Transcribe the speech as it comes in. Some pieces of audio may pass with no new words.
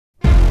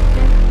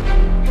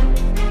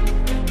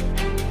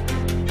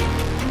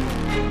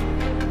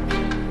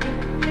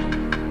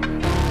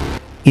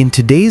In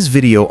today's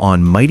video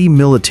on Mighty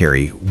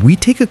Military, we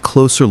take a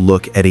closer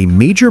look at a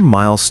major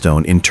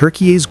milestone in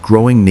Turkey's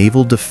growing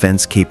naval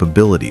defense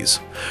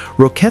capabilities.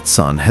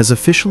 Roketsan has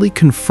officially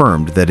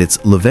confirmed that its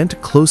LEVENT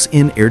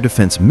close-in air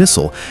defense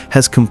missile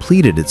has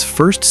completed its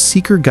first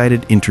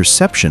seeker-guided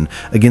interception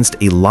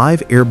against a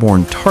live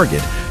airborne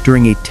target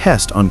during a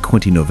test on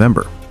 20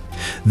 November.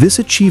 This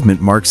achievement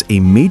marks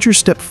a major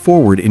step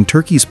forward in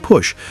Turkey's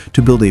push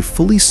to build a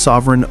fully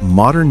sovereign,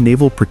 modern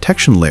naval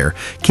protection layer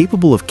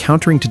capable of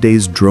countering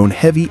today's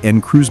drone-heavy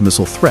and cruise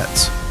missile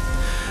threats.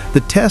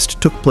 The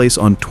test took place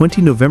on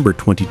 20 November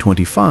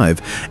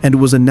 2025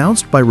 and was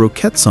announced by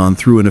Roketsan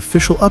through an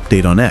official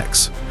update on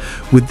X.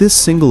 With this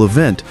single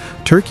event,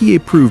 Turkey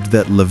proved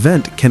that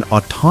LEVENT can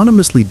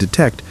autonomously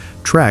detect,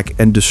 track,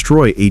 and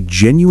destroy a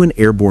genuine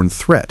airborne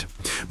threat,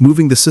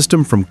 moving the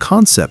system from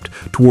concept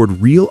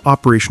toward real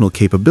operational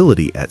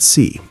capability at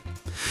sea.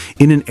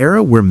 In an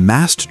era where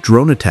massed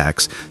drone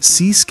attacks,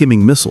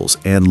 sea-skimming missiles,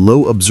 and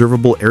low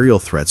observable aerial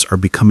threats are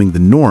becoming the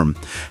norm,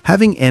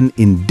 having an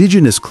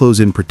indigenous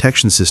close-in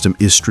protection system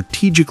is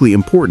strategically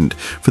important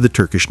for the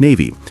Turkish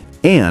Navy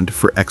and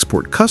for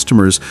export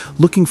customers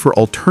looking for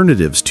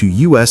alternatives to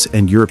US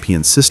and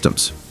European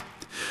systems.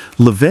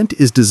 LEVENT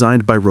is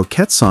designed by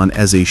Roketsan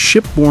as a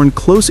shipborne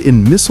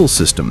close-in missile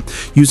system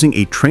using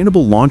a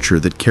trainable launcher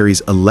that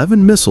carries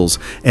 11 missiles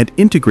and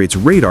integrates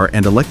radar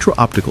and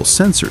electro-optical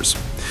sensors.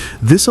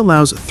 This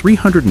allows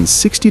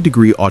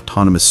 360-degree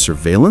autonomous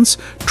surveillance,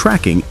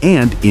 tracking,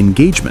 and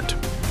engagement.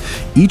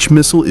 Each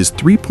missile is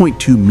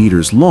 3.2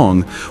 meters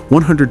long,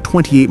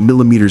 128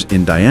 millimeters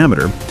in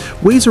diameter,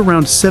 weighs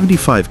around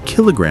 75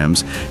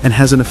 kilograms, and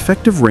has an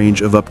effective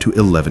range of up to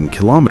 11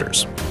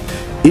 kilometers.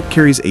 It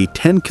carries a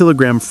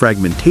 10-kilogram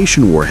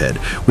fragmentation warhead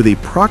with a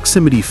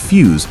proximity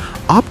fuse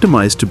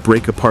optimized to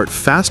break apart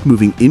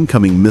fast-moving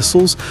incoming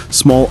missiles,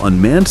 small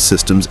unmanned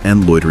systems,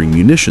 and loitering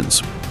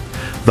munitions.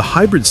 The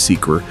hybrid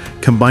seeker,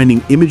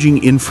 combining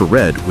imaging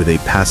infrared with a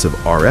passive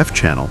RF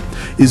channel,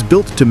 is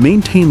built to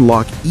maintain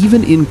lock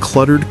even in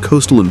cluttered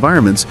coastal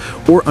environments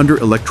or under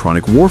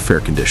electronic warfare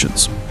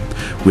conditions.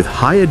 With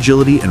high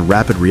agility and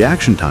rapid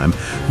reaction time,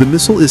 the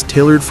missile is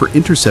tailored for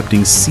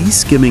intercepting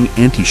sea-skimming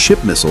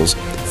anti-ship missiles,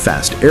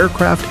 fast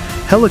aircraft,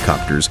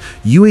 helicopters,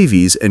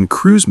 UAVs, and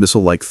cruise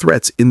missile-like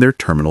threats in their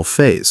terminal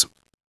phase.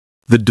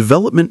 The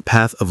development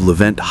path of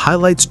LEVENT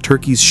highlights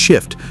Turkey's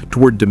shift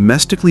toward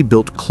domestically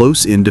built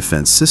close-in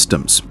defense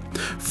systems.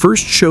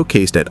 First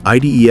showcased at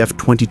IDEF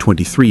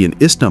 2023 in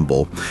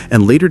Istanbul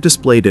and later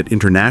displayed at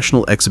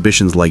international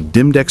exhibitions like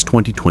DIMDEX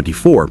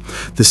 2024,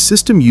 the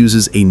system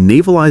uses a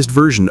navalized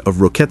version of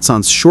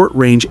Roketsan's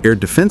short-range air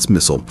defense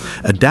missile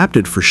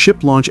adapted for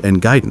ship launch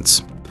and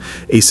guidance.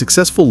 A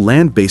successful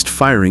land-based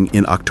firing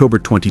in October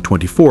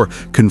 2024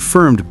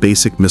 confirmed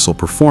basic missile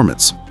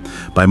performance.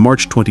 By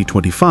March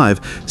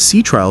 2025,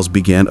 sea trials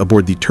began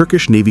aboard the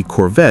Turkish Navy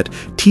corvette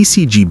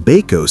TCG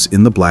Beykoz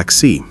in the Black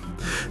Sea.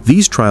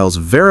 These trials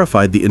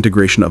verified the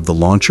integration of the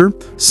launcher,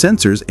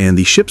 sensors, and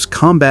the ship's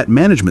combat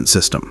management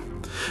system.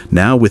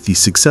 Now, with the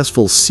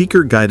successful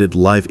seeker-guided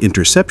live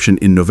interception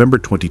in November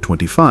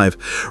 2025,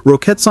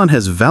 Roketsan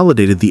has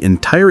validated the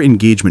entire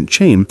engagement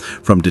chain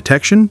from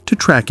detection to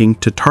tracking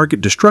to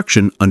target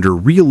destruction under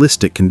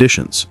realistic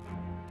conditions.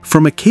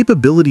 From a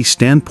capability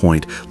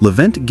standpoint,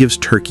 LEVENT gives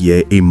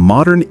Türkiye a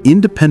modern,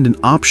 independent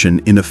option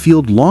in a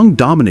field long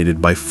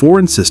dominated by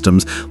foreign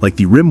systems like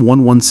the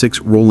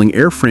RIM-116 Rolling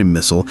Airframe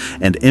Missile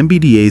and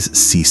MBDA's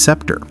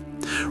Sea-Scepter.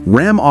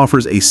 RAM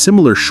offers a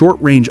similar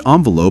short-range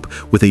envelope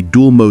with a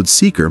dual-mode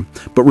seeker,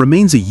 but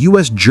remains a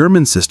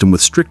US-German system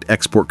with strict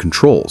export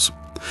controls.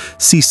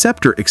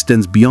 Sea-Scepter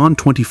extends beyond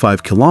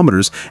 25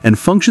 kilometers and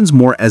functions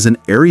more as an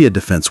area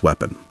defense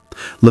weapon.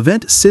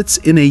 LEVENT sits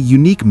in a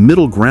unique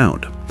middle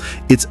ground.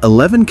 Its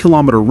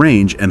 11-kilometer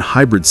range and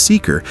hybrid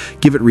seeker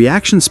give it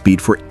reaction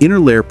speed for inner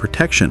layer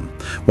protection,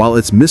 while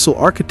its missile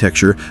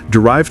architecture,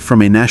 derived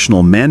from a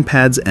national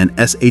MANPADS and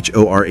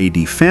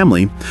SHORAD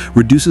family,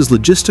 reduces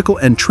logistical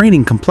and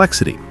training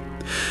complexity.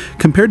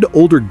 Compared to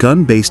older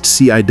gun-based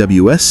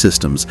CIWS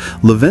systems,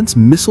 LEVENT's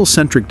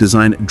missile-centric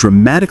design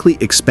dramatically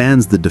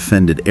expands the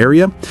defended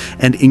area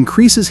and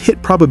increases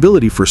hit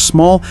probability for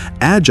small,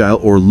 agile,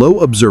 or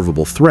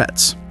low-observable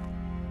threats.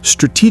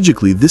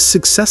 Strategically, this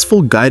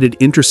successful guided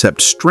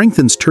intercept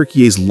strengthens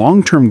Türkiye's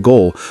long-term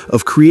goal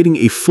of creating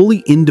a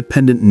fully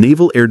independent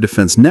naval air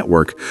defense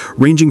network,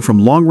 ranging from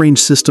long-range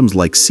systems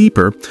like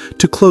Seeper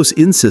to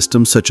close-in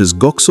systems such as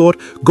Gökçur,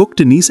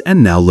 Gökdeniz,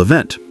 and now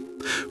LEVENT.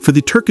 For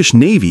the Turkish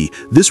Navy,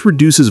 this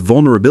reduces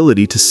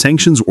vulnerability to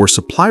sanctions or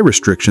supply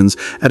restrictions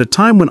at a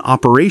time when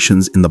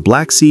operations in the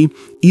Black Sea,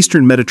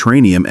 Eastern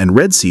Mediterranean, and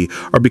Red Sea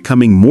are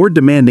becoming more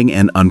demanding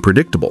and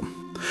unpredictable.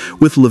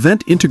 With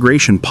LEVENT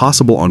integration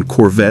possible on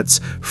corvettes,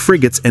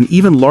 frigates, and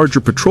even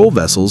larger patrol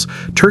vessels,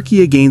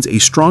 Türkiye gains a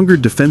stronger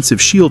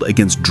defensive shield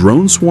against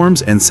drone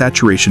swarms and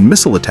saturation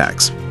missile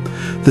attacks.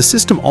 The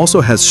system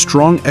also has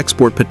strong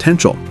export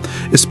potential,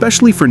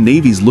 especially for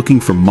navies looking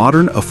for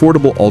modern,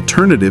 affordable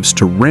alternatives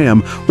to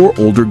RAM or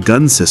older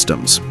gun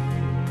systems.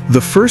 The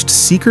first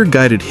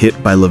seeker-guided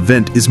hit by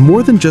LEVENT is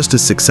more than just a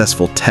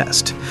successful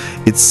test.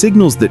 It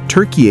signals that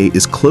Türkiye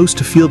is close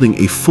to fielding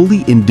a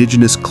fully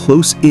indigenous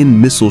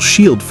close-in missile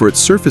shield for its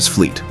surface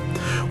fleet,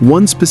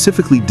 one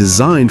specifically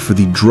designed for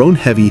the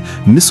drone-heavy,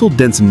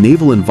 missile-dense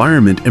naval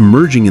environment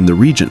emerging in the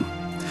region.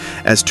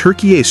 As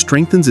Türkiye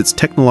strengthens its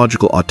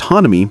technological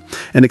autonomy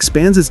and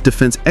expands its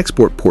defense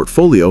export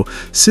portfolio,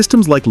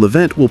 systems like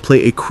LEVENT will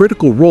play a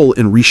critical role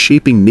in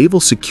reshaping naval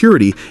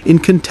security in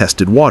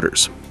contested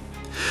waters.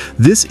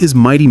 This is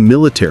Mighty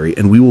Military,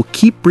 and we will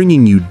keep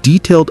bringing you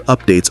detailed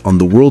updates on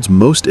the world's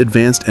most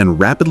advanced and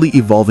rapidly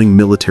evolving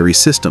military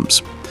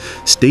systems.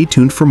 Stay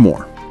tuned for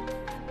more.